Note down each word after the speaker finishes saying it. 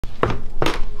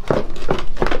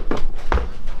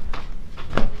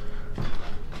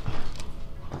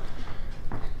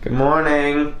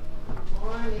Morning.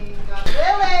 Morning.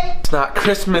 Lily! It's not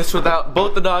Christmas without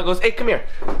both the doggos. Hey, come here.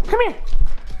 Come here.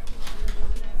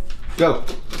 Go.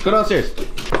 Go downstairs.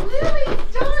 Lily,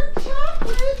 dark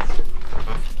chocolate!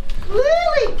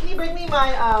 Lily! Can you bring me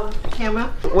my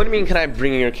camera? What do you mean, can I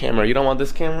bring your camera? You don't want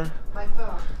this camera? My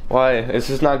phone. Why? Is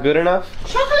this not good enough?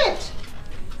 Chocolate!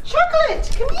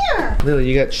 Chocolate! Come here! Lily,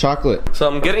 you got chocolate. So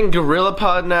I'm getting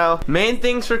GorillaPod now. Main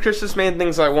things for Christmas, main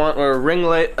things I want were a ring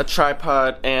light, a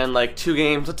tripod, and like 2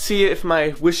 games. Let's see if my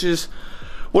wishes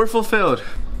were fulfilled.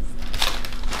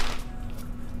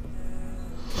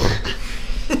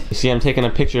 You see, I'm taking a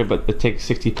picture, but it takes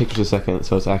 60 pictures a second,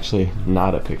 so it's actually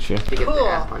not a picture. Cool.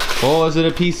 Oh, is it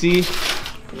a PC?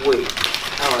 Wait.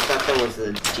 Oh, I thought that was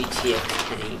a GTX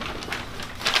 1080.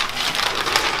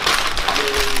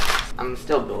 I'm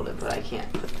still building, but I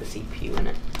can't put the CPU in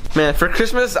it. Man, for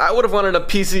Christmas, I would have wanted a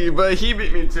PC, but he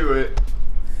beat me to it.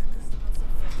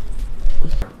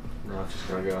 No, I'm just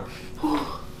gonna go.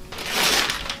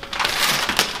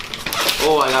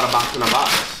 Oh, I got a box in a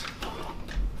box.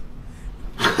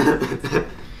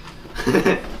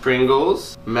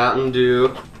 Pringles, Mountain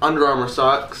Dew, Under Armour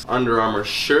socks, Under Armour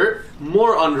shirt,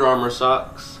 more Under Armour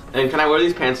socks. And can I wear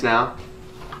these pants now?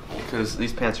 Because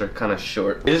these pants are kind of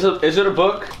short. Is it a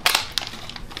book?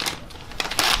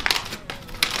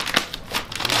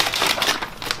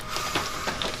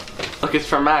 Look, it's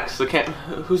from Max.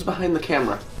 Who's behind the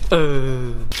camera?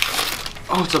 Oh,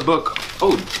 it's a book.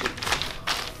 Oh.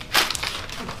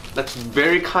 That's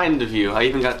very kind of you. I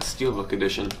even got the Steelbook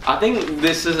edition. I think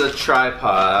this is a tripod.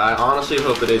 I honestly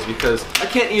hope it is because I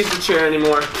can't use the chair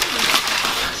anymore.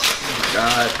 Oh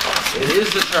God, it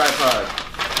is the tripod.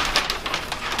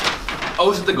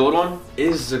 Oh, is it the gold one? It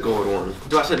is the gold one.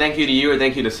 Do I say thank you to you or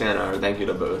thank you to Santa or thank you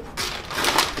to both?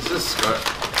 This is a scarf.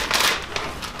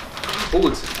 Oh,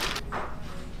 it's...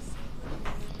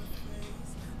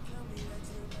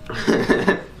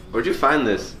 Where'd you find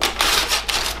this?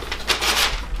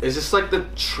 Is this like the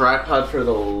tripod for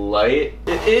the light?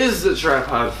 It is the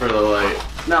tripod for the light.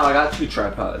 No, I got 2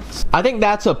 tripods. I think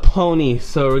that's a pony,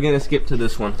 so we're gonna skip to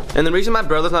this one. And the reason my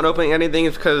brother's not opening anything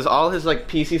is because all his like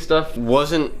PC stuff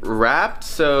wasn't wrapped,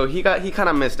 so he kind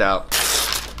of missed out.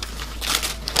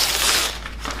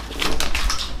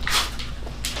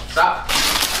 Stop.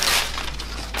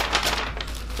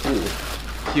 Ooh.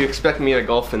 You expect me to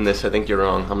golf in this, I think you're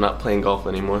wrong. I'm not playing golf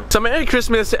anymore. So Merry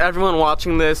Christmas to everyone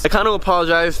watching this. I kind of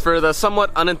apologize for the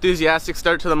somewhat unenthusiastic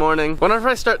start to the morning. Whenever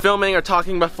I start filming or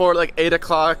talking before like 8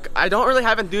 o'clock, I don't really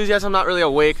have enthusiasm, I'm not really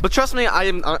awake. But trust me, I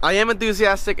am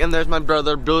enthusiastic, and there's my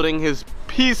brother building his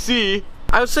PC.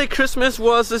 I would say Christmas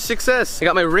was a success. I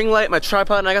got my ring light, my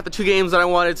tripod, and I got the 2 games that I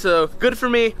wanted, so good for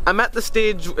me. I'm at the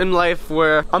stage in life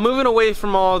where I'm moving away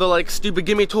from all the like stupid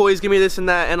gimme toys, gimme this and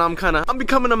that, and I'm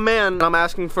becoming a man. And I'm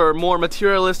asking for more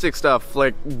materialistic stuff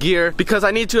like gear because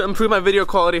I need to improve my video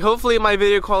quality. Hopefully my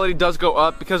video quality does go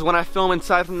up because when I film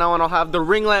inside from now on, I'll have the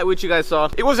ring light, which you guys saw.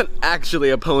 It wasn't actually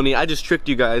a pony, I just tricked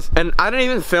you guys. And I didn't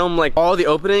even film like all the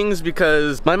openings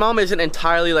because my mom isn't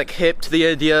entirely like hip to the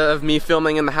idea of me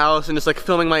filming in the house and just like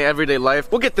filming my everyday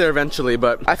life. We'll get there eventually,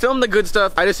 but I filmed the good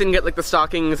stuff. I just didn't get like the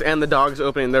stockings and the dogs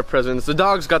opening their presents. The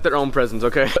dogs got their own presents,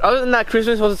 okay? But other than that,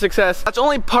 Christmas was a success. That's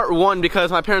only part 1 because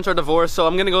my parents are divorced, so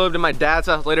I'm gonna go over to my dad's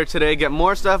house later today, get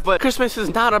more stuff. But Christmas is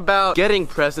not about getting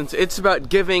presents, it's about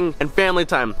giving and family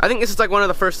time. I think this is like one of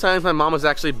the first times my mom has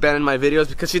actually been in my videos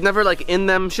because she's never like in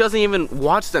them. She doesn't even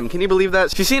watch them. Can you believe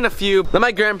that? She's seen a few. Then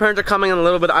my grandparents are coming in a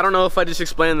little bit. I don't know if I just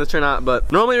explained this or not,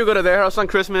 but normally we go to their house on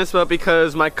Christmas, but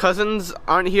because my cousins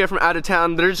aren't here from out of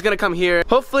town, they're just gonna come here.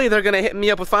 Hopefully they're gonna hit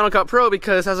me up with Final Cut Pro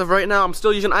because as of right now I'm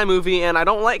still using iMovie and I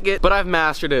don't like it, but I've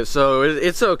mastered it, so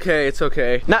it's okay, it's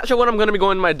okay. Not sure when I'm gonna be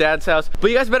going to my dad's house,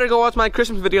 but you guys better go watch my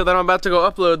Christmas video that I'm about to go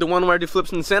upload, the one where I do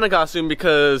flips in the Santa costume,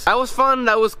 because that was fun,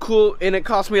 that was cool, and it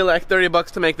cost me like 30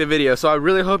 bucks to make the video, so I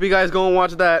really hope you guys go and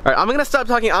watch that. Alright, I'm gonna stop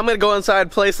talking. I'm gonna go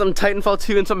inside, play some Titanfall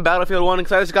 2 and some Battlefield 1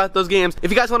 because I just got those games.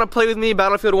 If you guys want to play with me,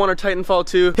 Battlefield 1 or Titanfall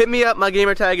 2, hit me up. My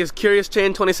gamer tag is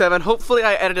CuriousChain27. Hopefully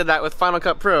I edited that with Final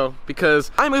Cut Pro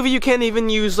because iMovie you can't even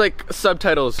use like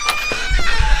subtitles.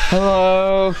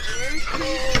 Hello.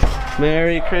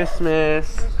 Merry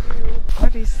Christmas.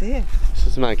 What is this? This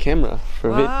is my camera.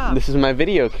 Wow. This is my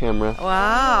video camera.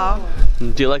 Wow.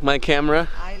 Do you like my camera?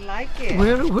 I like it.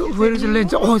 Where is the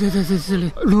lens? Oh, this is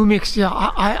Lumix. Yeah,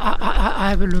 I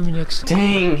have a Lumix.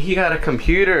 Dang, he got a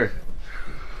computer.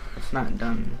 It's not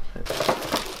done.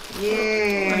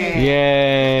 Yay!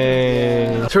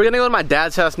 Yay! So we're gonna go to my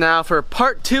dad's house now for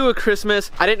part 2 of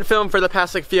Christmas. I didn't film for the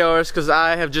past like few hours because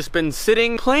I have just been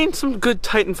sitting playing some good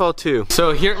Titanfall 2.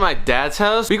 So here at my dad's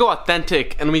house, we go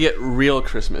authentic and we get real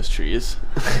Christmas trees.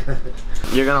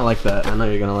 You're gonna like that. I know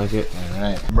you're gonna like it. All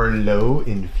right. Merlot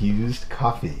infused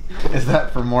coffee. Is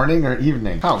that for morning or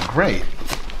evening? Oh, great.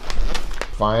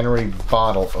 Binary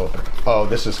bottle opener. Oh,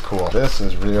 this is cool. This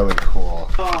is really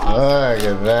cool. Look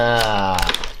at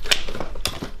that.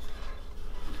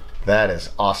 That is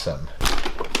awesome.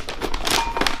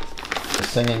 The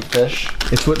singing fish.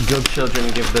 It's what good children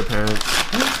give their parents.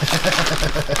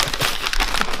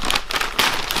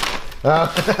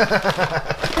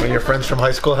 When your friends from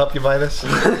high school help you buy this?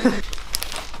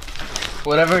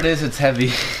 Whatever it is, it's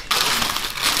heavy.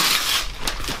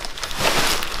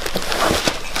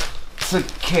 It's a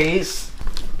case.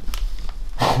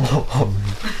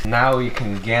 Now we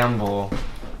can gamble.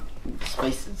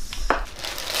 Spices.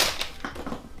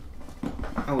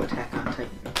 Oh, Attack on Titan.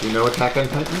 Do you know Attack on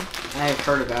Titan? I've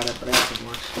heard about it, but I haven't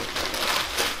watched it.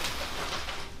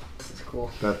 This is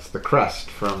cool. That's the crest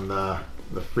from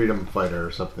the Freedom Fighter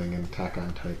or something in Attack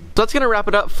on Titan. So that's gonna wrap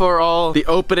it up for all the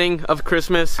opening of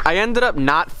Christmas. I ended up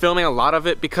not filming a lot of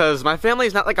it because my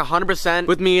family's not like 100%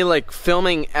 with me like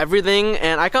filming everything,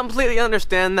 and I completely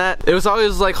understand that. It was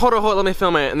always like, hold on, let me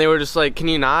film it, and they were just like, can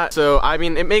you not? So I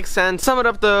mean, it makes sense. Sum it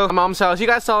up though, my mom's house, you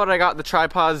guys saw what I got, the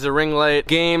tripods, the ring light,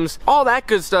 games, all that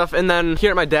good stuff. And then here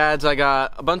at my dad's, I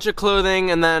got a bunch of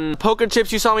clothing, and then poker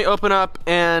chips you saw me open up,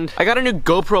 and I got a new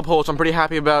GoPro pole, which I'm pretty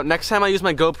happy about. Next time I use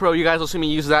my GoPro, you guys will see me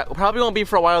use that. Probably won't be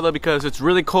for a while though because it's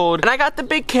really cold. And I got the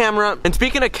big camera. And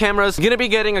speaking of cameras, I'm gonna be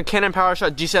getting a Canon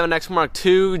PowerShot G7X Mark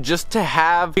II just to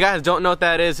have. If you guys don't know what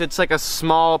that is, it's like a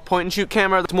small point and shoot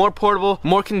camera that's more portable,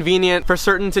 more convenient for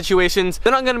certain situations.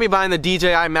 Then I'm gonna be buying the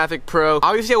DJI Mavic Pro.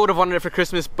 Obviously I would have wanted it for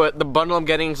Christmas, but the bundle I'm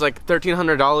getting is like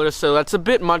 $1,300, so that's a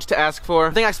bit much to ask for.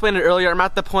 I think I explained it earlier, I'm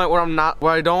at the point where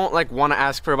I don't like want to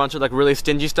ask for a bunch of like really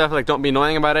stingy stuff. Like, don't be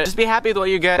annoying about it. Just be happy with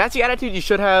what you get. That's the attitude you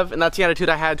should have, and that's the attitude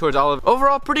I had towards all of it.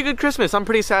 Overall, pretty good Christmas. I'm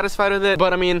pretty satisfied with it,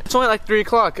 but I mean, it's only like 3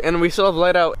 o'clock and we still have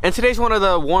light out. And today's one of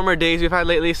the warmer days we've had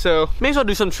lately, so may as well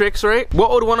do some tricks, right?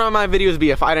 What would one of my videos be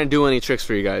if I didn't do any tricks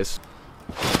for you guys?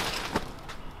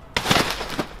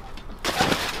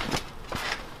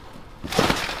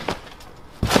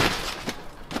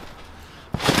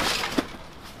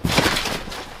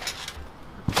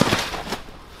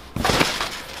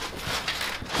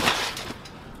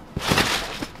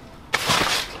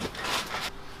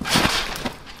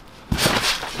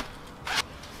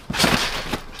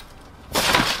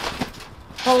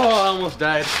 Oh, I almost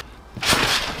died.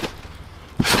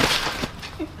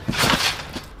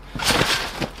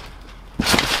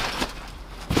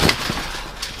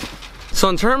 So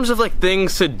in terms of like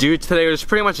things to do today, there's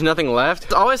pretty much nothing left.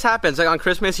 It always happens, like on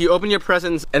Christmas, you open your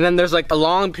presents and then there's like a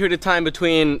long period of time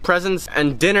between presents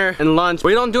and dinner and lunch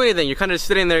where you don't do anything. You're kind of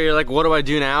sitting there, you're like, what do I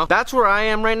do now? That's where I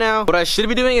am right now. What I should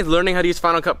be doing is learning how to use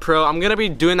Final Cut Pro. I'm gonna be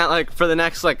doing that like for the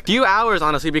next like few hours,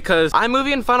 honestly, because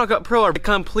iMovie and Final Cut Pro are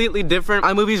completely different.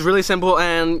 iMovie is really simple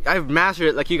and I've mastered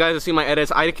it. Like, you guys have seen my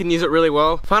edits, I can use it really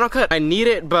well. Final Cut, I need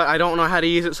it, but I don't know how to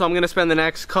use it, so I'm gonna spend the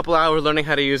next couple hours learning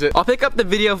how to use it. I'll pick up the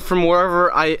video from wherever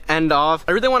I end off.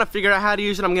 I really want to figure out how to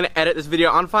use it. I'm gonna edit this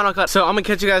video on Final Cut, so I'm gonna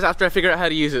catch you guys after I figure out how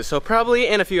to use it, so probably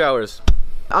in a few hours.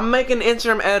 I'm making an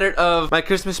Instagram edit of my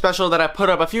Christmas special that I put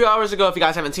up a few hours ago. If you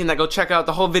guys haven't seen that, go check out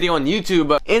the whole video on YouTube.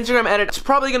 But Instagram edit, it's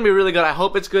probably gonna be really good. I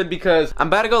hope it's good because I'm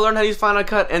about to go learn how to use Final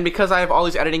Cut, and because I have all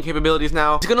these editing capabilities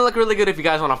now, it's gonna look really good. If you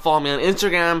guys want to follow me on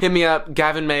Instagram, hit me up,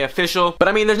 Gavin May Official. But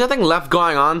I mean, there's nothing left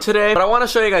going on today, but I want to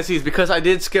show you guys these because I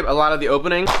did skip a lot of the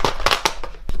opening.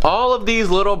 All of these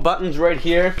little buttons right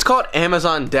here, it's called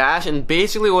Amazon Dash, and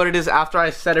basically what it is, after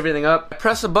I set everything up, I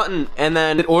press a button and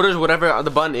then it orders whatever the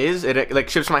button is. It like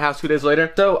ships to my house 2 days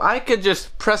later. So I could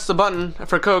just press the button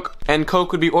for Coke and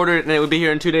Coke would be ordered and it would be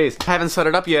here in 2 days. I haven't set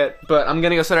it up yet, but I'm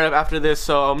gonna go set it up after this,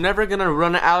 so I'm never gonna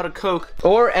run out of Coke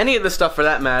or any of the stuff for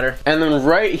that matter. And then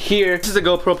right here, this is a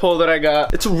GoPro pole that I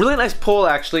got. It's a really nice pole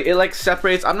actually. It like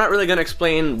separates. I'm not really gonna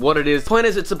explain what it is. The point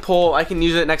is, it's a pole. I can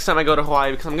use it next time I go to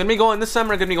Hawaii because I'm gonna be going this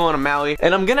summer. I'm gonna be going to Maui,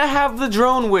 and I'm gonna have the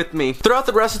drone with me. Throughout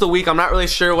the rest of the week, I'm not really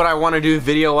sure what I want to do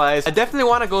video-wise. I definitely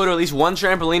want to go to at least one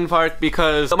trampoline park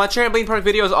because my trampoline park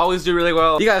videos always do really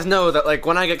well. You guys know that like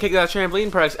when I get kicked out of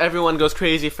trampoline parks, everyone goes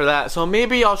crazy for that. So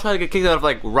maybe I'll try to get kicked out of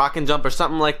like Rock and Jump or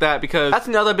something like that because that's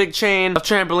another big chain of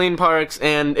trampoline parks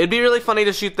and it'd be really funny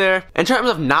to shoot there. In terms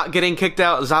of not getting kicked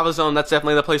out, Zava Zone, that's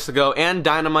definitely the place to go. And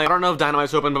Dynamite. I don't know if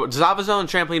Dynamite's open, but Zava Zone,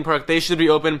 Trampoline Park, they should be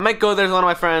open. I might go there with one of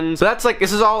my friends. So that's like,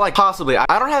 this is all like possibly.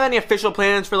 I don't have any official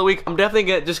plans for the week. I'm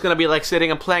definitely just gonna be like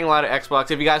sitting and playing a lot of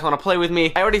Xbox. If you guys want to play with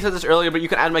me, I already said this earlier, but you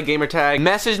can add my gamer tag,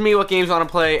 message me what games you want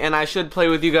to play, and I should play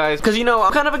with you guys, because you know,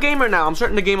 I'm kind of a gamer now. I'm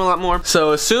starting to game a lot more.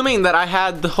 So assuming that I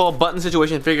had the whole button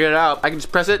situation figured out, I can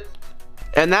just press it.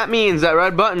 And that means that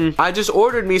red button, I just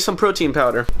ordered me some protein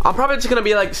powder. I'm probably just gonna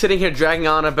be like sitting here dragging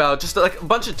on about just like a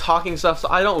bunch of talking stuff, so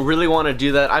I don't really want to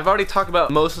do that. I've already talked about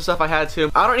most of the stuff I had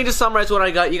to. I don't need to summarize what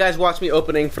I got. You guys watched me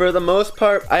opening. For the most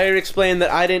part, I already explained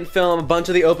that I didn't film a bunch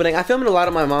of the opening. I filmed a lot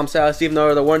at my mom's house, even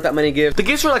though there weren't that many gifts. The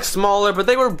gifts were like smaller, but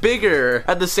they were bigger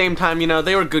at the same time, you know,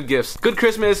 they were good gifts. Good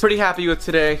Christmas, pretty happy with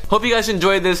today. Hope you guys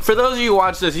enjoyed this. For those of you who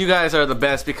watch this, you guys are the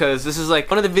best, because this is like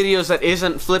one of the videos that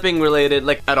isn't flipping related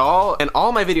like at all, and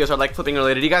all my videos are like flipping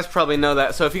related. You guys probably know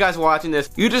that. So if you guys are watching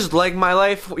this, you just like my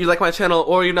life, you like my channel,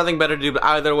 or you have nothing better to do, but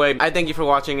either way, I thank you for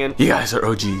watching, and you guys are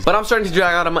OGs. But I'm starting to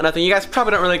drag out about nothing. You guys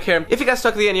probably don't really care. If you guys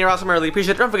stuck to the end, you're awesome. I really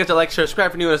appreciate it. Don't forget to like, share,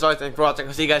 subscribe for new, and as always, thanks for watching.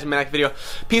 I'll see you guys in my next video.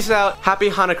 Peace out. Happy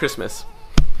Hanukkah Christmas.